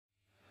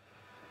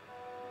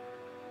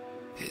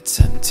It's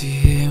empty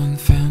here on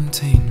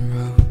Fountayne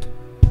Road.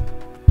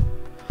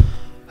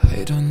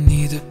 I don't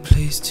need a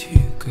place to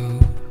go.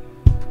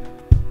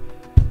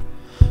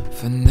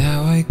 For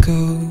now I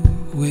go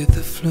with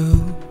the flow,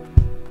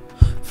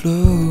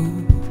 flow,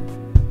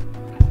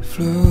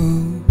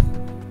 flow.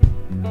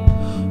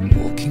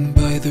 Walking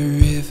by the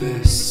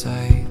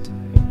riverside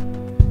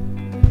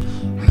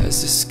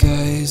as the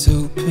skies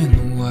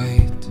open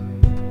wide.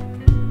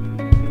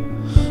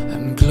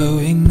 I'm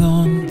glowing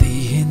on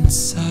the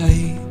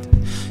inside,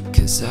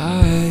 'cause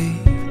I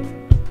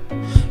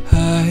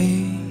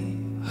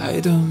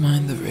don't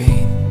mind the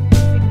rain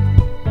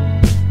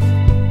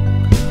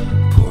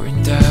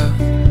pouring down,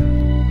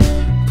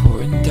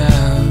 pouring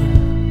down.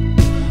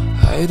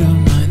 I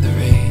don't mind the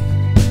rain.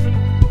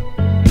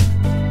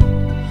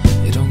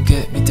 It don't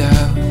get me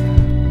down,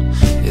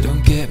 it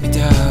don't get me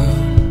down.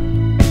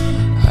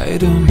 I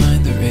don't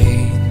mind the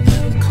rain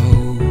and the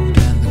cold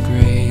and the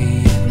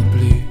grey and the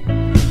blue.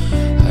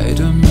 I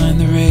don't mind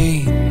the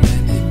rain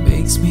when it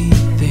makes me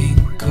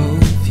think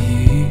of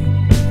you.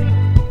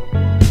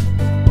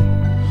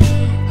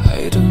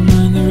 I don't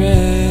mind the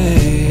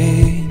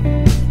rain,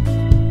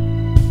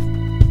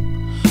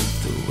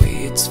 the way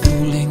it's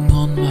falling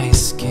on my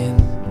skin,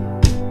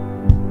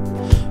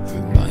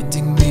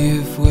 reminding me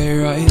of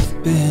where I've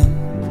been.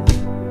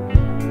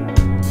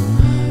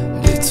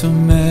 Little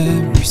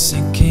memories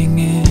sinking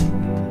in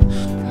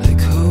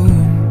like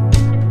home.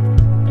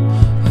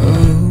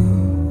 Oh,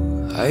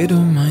 I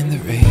don't mind the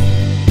rain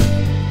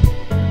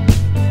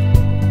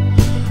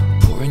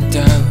pouring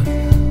down,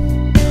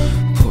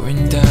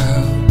 pouring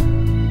down.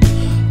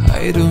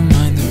 I don't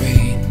mind the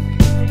rain.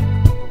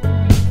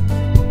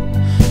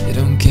 It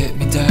don't get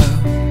me down,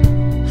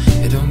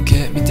 it don't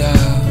get me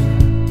down.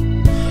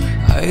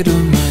 I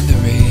don't mind the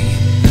rain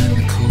and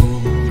the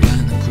cold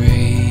and the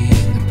grey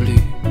and the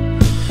blue.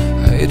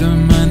 I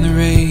don't mind the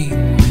rain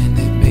when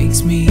it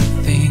makes me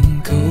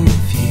think of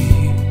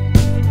you.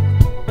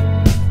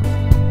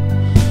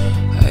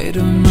 I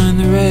don't mind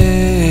the rain.